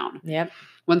weighs me down. Yep.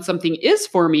 When something is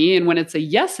for me and when it's a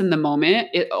yes in the moment,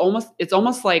 it's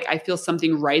almost like I feel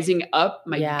something rising up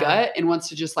my gut and wants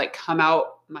to just like come out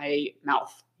my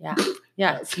mouth. Yeah.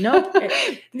 Yeah. No,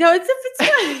 it's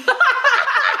good.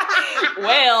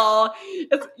 Well,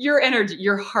 it's your energy,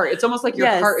 your heart. It's almost like your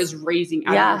heart is raising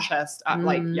out of your chest.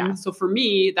 So for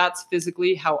me, that's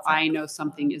physically how I know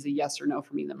something is a yes or no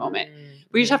for me in the moment.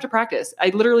 We just have to practice. I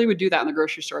literally would do that in the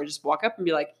grocery store. I just walk up and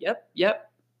be like,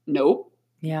 yep, nope.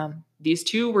 Yeah. These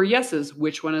two were yeses.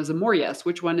 Which one is a more yes?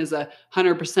 Which one is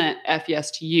 100% F yes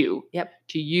to you? Yep.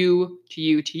 To you, to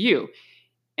you, to you.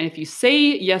 And if you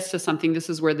say yes to something,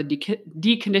 this is where the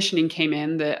deconditioning came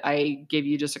in that I gave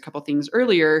you just a couple things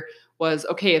earlier was,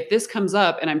 okay, if this comes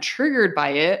up and I'm triggered by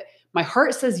it, my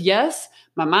heart says yes,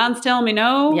 my mind's telling me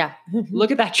no. Yeah.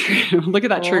 Look at that trigger. Look at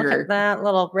that trigger. Look at that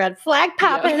little red flag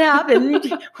popping up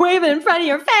and waving in front of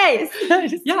your face. So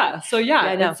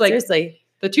it's like, seriously.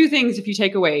 The two things, if you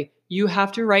take away, you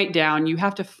have to write down, you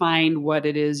have to find what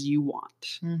it is you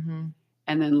want. Mm-hmm.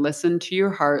 And then listen to your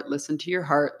heart, listen to your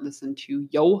heart, listen to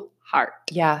your heart.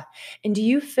 Yeah. And do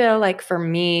you feel like for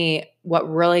me, what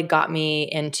really got me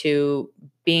into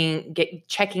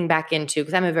checking back into,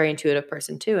 because I'm a very intuitive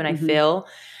person too, and I feel,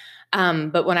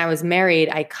 but when I was married,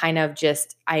 I kind of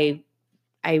just, I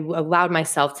allowed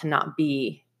myself to not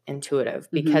be intuitive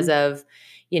because of,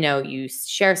 you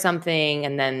share something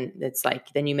and then it's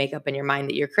like, then you make up in your mind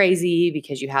that you're crazy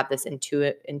because you have this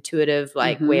intuitive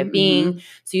like way of being.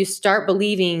 So you start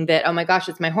believing that, oh my gosh,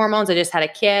 it's my hormones. I just had a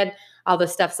kid, all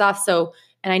this stuff's off. So,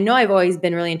 and I know I've always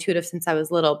been really intuitive since I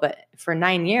was little, but for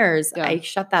 9 years, I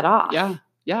shut that off. Yeah.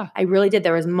 Yeah. I really did.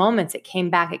 There was moments it came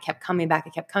back, it kept coming back,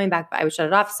 but I would shut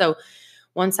it off. So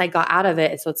once I got out of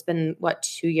it, so it's been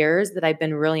 2 years that I've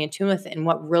been really in tune with it. And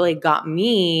what really got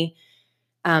me,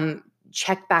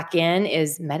 check back in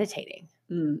is meditating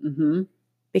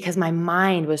because my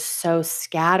mind was so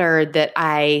scattered that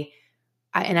I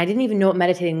didn't even know what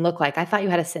meditating looked like. I thought you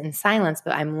had to sit in silence,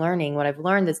 but what I've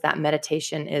learned is that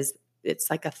meditation it's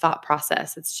like a thought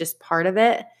process. It's just part of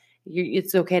it.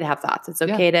 It's okay to have thoughts. It's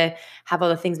okay to have all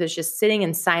the things, but it's just sitting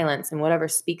in silence and whatever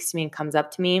speaks to me and comes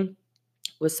up to me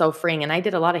was so freeing. And I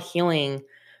did a lot of healing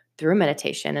through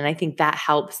meditation. And I think that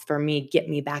helps for me get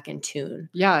me back in tune.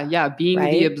 Yeah. Yeah. Being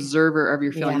the observer of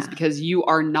your feelings, because you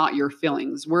are not your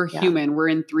feelings. We're human. We're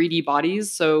in 3D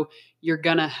bodies. So you're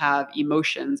going to have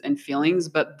emotions and feelings,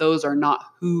 but those are not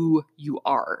who you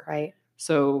are. Right.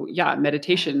 So yeah,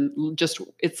 meditation, just,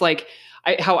 it's like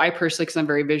how I personally, because I'm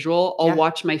very visual, I'll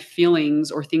watch my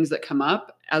feelings or things that come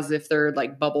up as if they're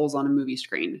like bubbles on a movie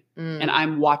screen and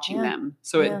I'm watching them.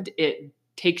 So it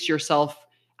takes yourself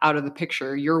out of the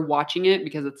picture. You're watching it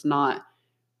because it's not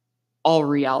all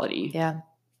reality. Yeah.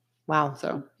 Wow.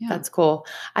 So that's cool.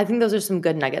 I think those are some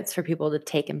good nuggets for people to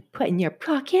take and put in your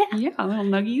pocket. Yeah. Little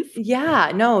nuggies.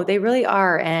 Yeah, no, they really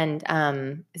are. And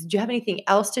do you have anything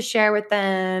else to share with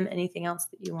them? Anything else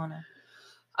that you want to?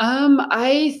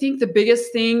 I think the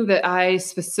biggest thing that I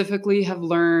specifically have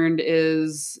learned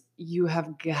is you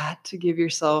have got to give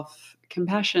yourself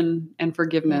compassion and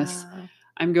forgiveness. Yeah.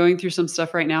 I'm going through some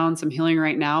stuff right now and some healing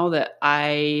right now that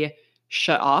I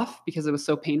shut off because it was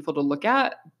so painful to look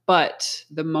at. But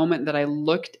the moment that I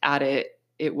looked at it,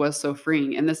 it was so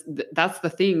freeing. And that's the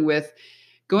thing with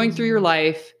going through your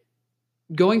life,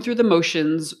 going through the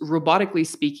motions, robotically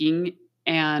speaking.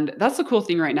 And that's the cool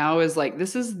thing right now is like,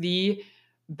 this is the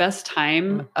best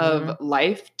time of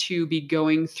life to be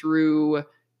going through,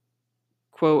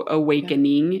 quote,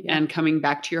 awakening and coming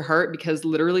back to your heart, because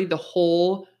literally the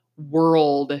whole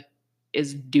world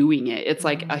is doing it. It's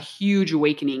like a huge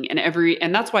awakening,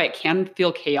 and that's why it can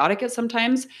feel chaotic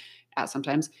sometimes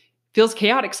feels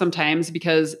chaotic sometimes,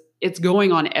 because it's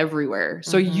going on everywhere.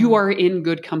 So you are in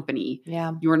good company.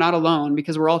 Yeah. You are not alone,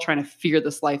 because we're all trying to figure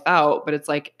this life out, but it's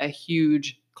like a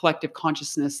huge collective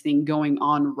consciousness thing going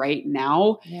on right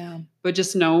now. Yeah. But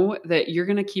just know that you're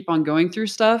going to keep on going through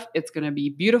stuff. It's going to be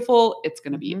beautiful. It's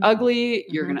going to be ugly.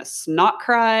 You're going to snot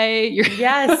cry.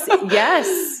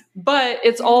 Yes. But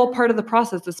it's all part of the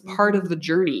process. It's part of the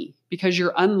journey, because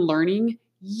you're unlearning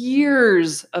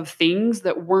years of things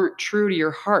that weren't true to your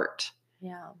heart.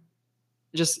 Yeah.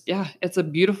 It's a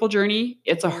beautiful journey.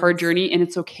 It's a hard journey, and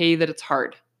it's okay that it's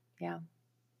hard. Yeah.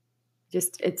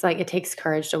 It's like, it takes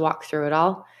courage to walk through it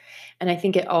all. And I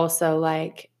think it also,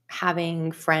 like,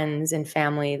 having friends and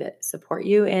family that support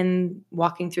you in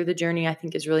walking through the journey, I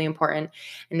think is really important.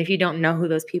 And if you don't know who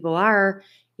those people are,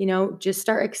 just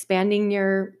start expanding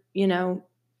your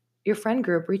friend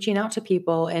group, reaching out to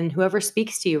people, and whoever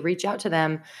speaks to you, reach out to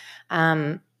them.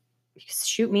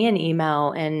 Shoot me an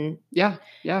email and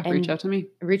reach out to me.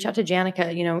 Reach out to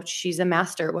Janica. She's a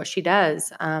master at what she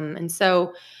does. And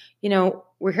so,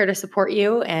 we're here to support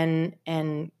you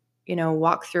and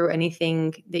walk through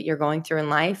anything that you're going through in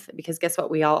life, because guess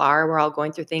what? We all are. We're all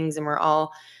going through things, and we're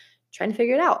all trying to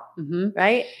figure it out.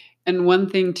 Right. And one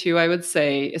thing too, I would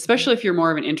say, especially if you're more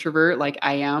of an introvert like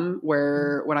I am,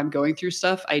 where when I'm going through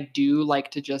stuff, I do like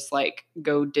to just like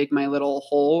go dig my little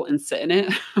hole and sit in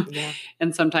it. Yeah.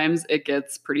 And sometimes it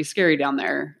gets pretty scary down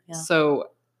there. Yeah.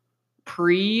 So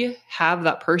have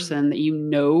that person that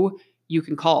you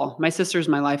can call. My sister's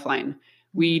my lifeline.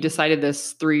 We decided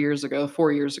this 4 years ago,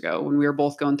 when we were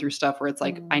both going through stuff where it's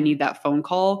like, I need that phone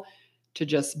call to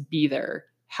just be there.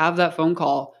 Have that phone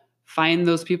call. Find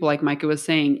those people, like Micah was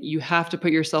saying. You have to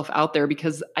put yourself out there,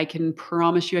 because I can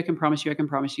promise you,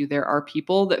 there are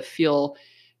people that feel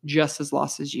just as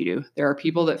lost as you do. There are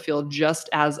people that feel just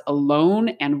as alone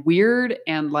and weird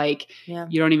and like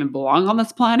you don't even belong on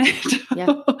this planet.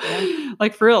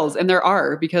 Like for reals. And there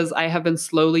are, because I have been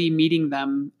slowly meeting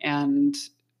them, and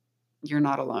you're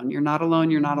not alone. You're not alone.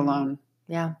 You're not alone.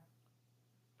 Yeah.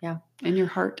 Yeah. And your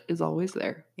heart is always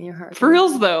there. In your heart. For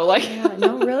reals though. Like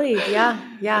no, really. Yeah.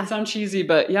 Yeah. It sounds cheesy,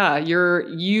 but yeah,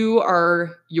 you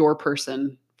are your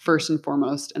person first and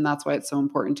foremost. And that's why it's so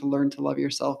important to learn to love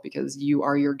yourself, because you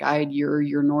are your guide. You're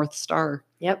your North Star.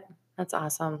 Yep. That's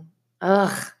awesome.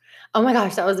 Ugh. Oh my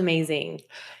gosh, that was amazing.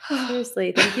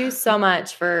 Seriously. Thank you so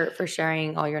much for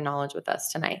sharing all your knowledge with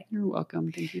us tonight. You're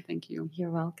welcome. Thank you. You're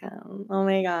welcome. Oh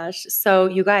my gosh. So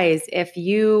you guys, if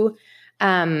you,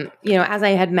 as I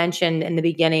had mentioned in the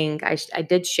beginning, I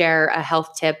did share a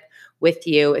health tip with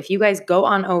you. If you guys go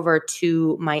on over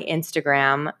to my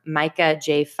Instagram, Micah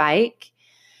J. Fike,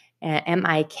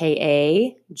 MIKAJFIACK,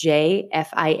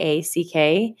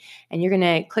 and you're going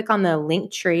to click on the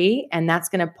link tree, and that's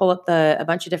going to pull up a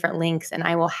bunch of different links, and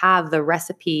I will have the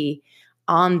recipe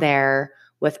on there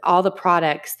with all the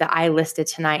products that I listed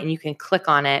tonight, and you can click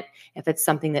on it if it's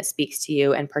something that speaks to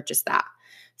you and purchase that.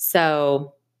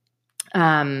 So,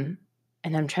 and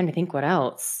I'm trying to think what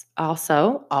else.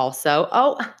 Also,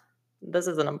 this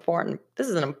is an important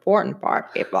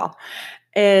part, people.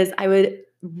 is I would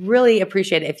really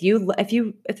appreciate it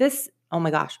if this, oh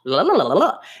my gosh,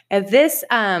 if this,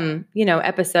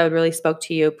 episode really spoke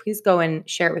to you, please go and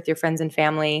share it with your friends and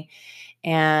family.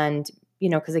 And,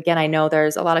 because again, I know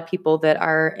there's a lot of people that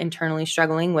are internally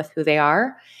struggling with who they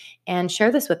are, and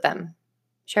share this with them.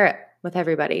 Share it with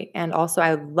everybody. And also,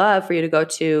 I would love for you to go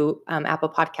to Apple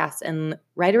Podcasts and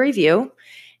write a review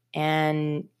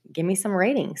and give me some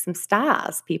ratings, some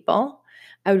stars, people.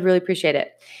 I would really appreciate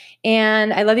it.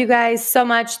 And I love you guys so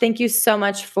much. Thank you so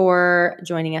much for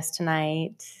joining us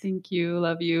tonight. Thank you.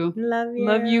 Love you. Love you.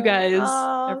 Love you guys.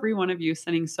 Aww. Every one of you,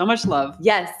 sending so much love.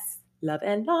 Yes. Love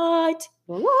and light.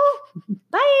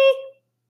 Bye.